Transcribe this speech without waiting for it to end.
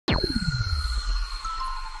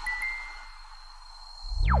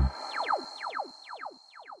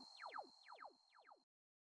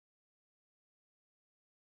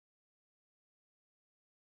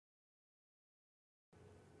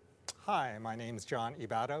Hi, my name is John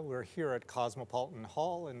Ebata. We're here at Cosmopolitan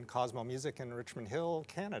Hall in Cosmo Music in Richmond Hill,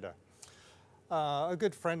 Canada. A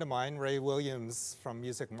good friend of mine, Ray Williams from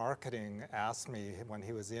Music Marketing, asked me when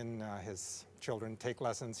he was in his children take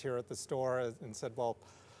lessons here at the store and said, well,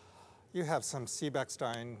 you have some C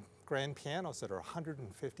Bechstein grand pianos that are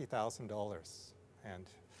 $150,000. And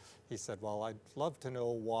he said, well, I'd love to know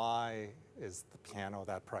why is the piano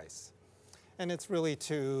that price? And it's really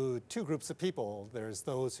two groups of people. There's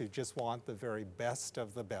those who just want the very best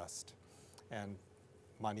of the best. And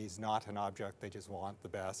money's not an object, they just want the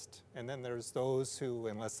best. And then there's those who,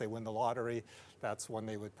 unless they win the lottery, that's when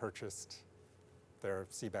they would purchase their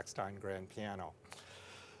C Bechstein grand piano.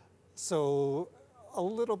 So a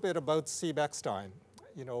little bit about C Bechstein.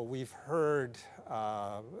 You know, we've heard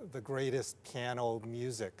the greatest piano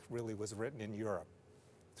music really was written in Europe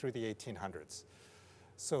through the 1800s.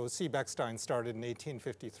 So C Bechstein started in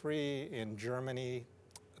 1853 in Germany.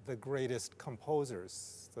 The greatest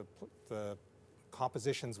composers, the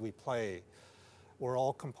compositions we play, were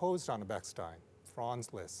all composed on a Bechstein.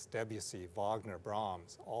 Franz Liszt, Debussy, Wagner,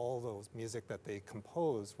 Brahms, all those music that they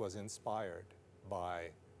composed was inspired by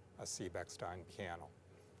a C Bechstein piano.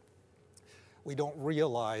 We don't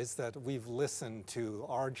realize that we've listened to,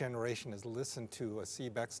 our generation has listened to a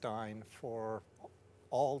C Bechstein for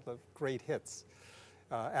all the great hits.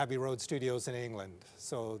 Abbey Road Studios in England,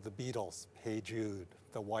 so the Beatles, Hey Jude,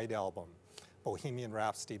 the White Album, Bohemian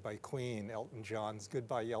Rhapsody by Queen, Elton John's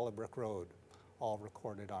Goodbye Yellow Brick Road, all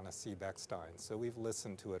recorded on a C Bechstein. So we've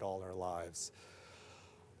listened to it all our lives.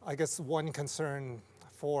 I guess one concern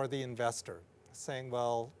for the investor, saying,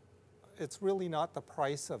 well, it's really not the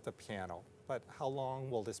price of the piano, but how long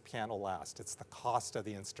will this piano last? It's the cost of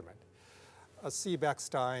the instrument. A C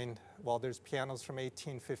Bechstein, well, there's pianos from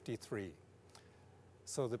 1853.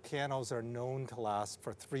 So the pianos are known to last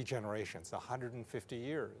for 3 generations, 150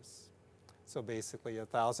 years. So basically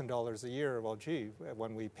 $1,000 a year, well, gee,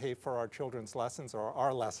 when we pay for our children's lessons or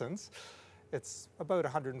our lessons, it's about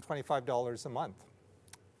 $125 a month.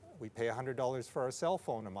 We pay $100 for our cell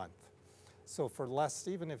phone a month. So for less,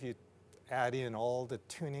 even if you add in all the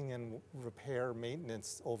tuning and repair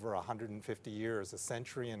maintenance over 150 years, a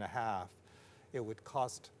century and a half, it would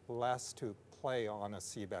cost less to play on a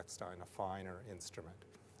C Bechstein, a finer instrument.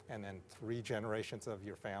 And then 3 generations of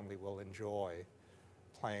your family will enjoy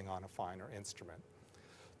playing on a finer instrument.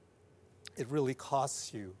 It really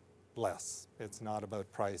costs you less. It's not about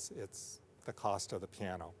price, it's the cost of the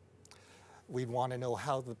piano. We'd want to know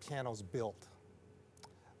how the piano's built.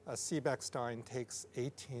 A C Bechstein takes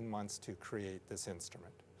 18 months to create this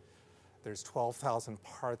instrument. There's 12,000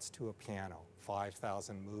 parts to a piano,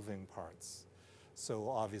 5,000 moving parts. So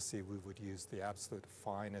obviously we would use the absolute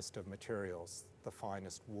finest of materials, the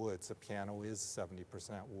finest woods. A piano is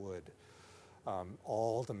 70% wood.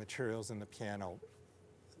 All the materials in the piano.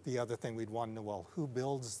 The other thing we'd want to know, well, who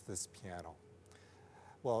builds this piano?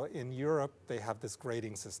 Well, in Europe, they have this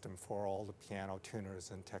grading system for all the piano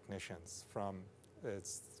tuners and technicians.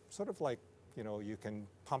 It's sort of like, you know, you can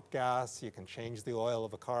pump gas, you can change the oil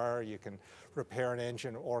of a car, you can repair an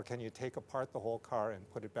engine, or can you take apart the whole car and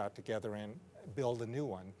put it back together and build a new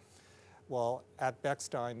one? Well, at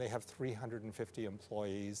Bechstein, they have 350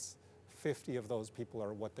 employees. 50 of those people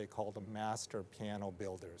are what they call the master piano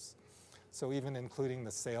builders. So even including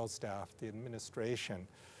the sales staff, the administration,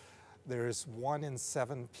 there's 1 in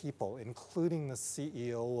 7 people, including the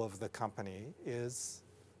CEO of the company, is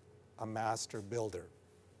a master builder.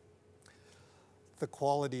 The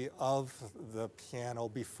quality of the piano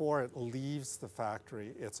before it leaves the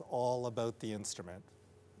factory, it's all about the instrument,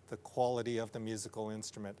 the quality of the musical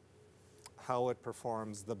instrument, how it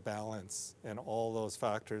performs, the balance, and all those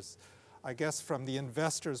factors. I guess from the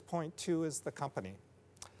investor's point too is the company.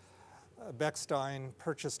 Bechstein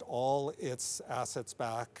purchased all its assets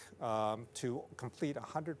back to complete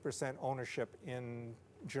 100% ownership in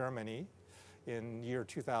Germany in year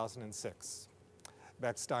 2006.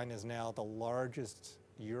 Bechstein is now the largest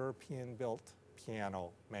European-built piano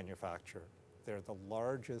manufacturer. They're the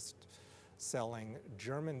largest selling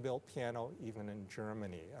German-built piano, even in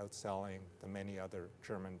Germany, outselling the many other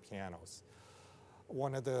German pianos.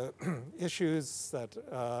 One of the issues that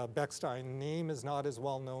Bechstein name is not as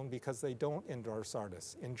well known because they don't endorse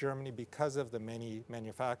artists. In Germany, because of the many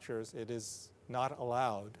manufacturers, it is not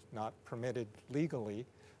allowed, not permitted legally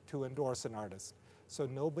to endorse an artist. So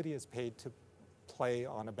nobody is paid to play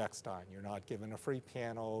on a Bechstein. You're not given a free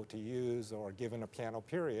piano to use or given a piano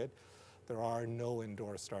period. There are no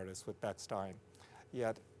endorsed artists with Bechstein.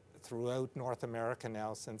 Yet throughout North America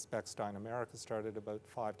now, since Bechstein America started about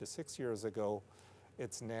 5 to 6 years ago,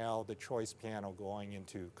 it's now the choice piano going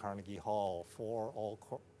into Carnegie Hall for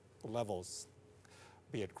all levels,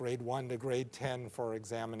 be it grade 1 to grade 10 for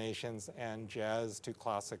examinations, and jazz to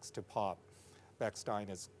classics to pop. Bechstein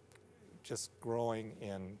is just growing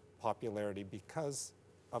in popularity because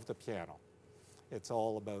of the piano. It's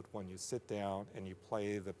all about when you sit down and you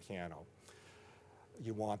play the piano.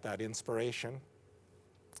 You want that inspiration.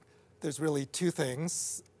 There's really two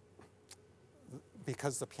things,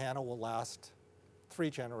 because the piano will last 3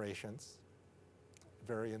 generations.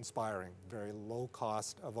 Very inspiring, very low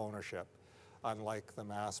cost of ownership, unlike the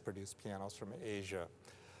mass-produced pianos from Asia.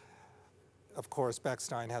 Of course,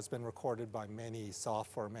 Bechstein has been recorded by many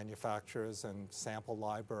software manufacturers and sample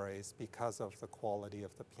libraries because of the quality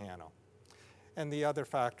of the piano. And the other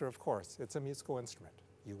factor, of course, it's a musical instrument.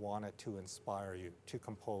 You want it to inspire you, to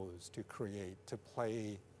compose, to create, to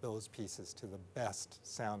play those pieces to the best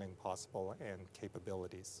sounding possible and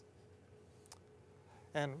capabilities.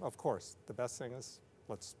 And of course, the best thing is,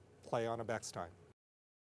 let's play on a Bechstein.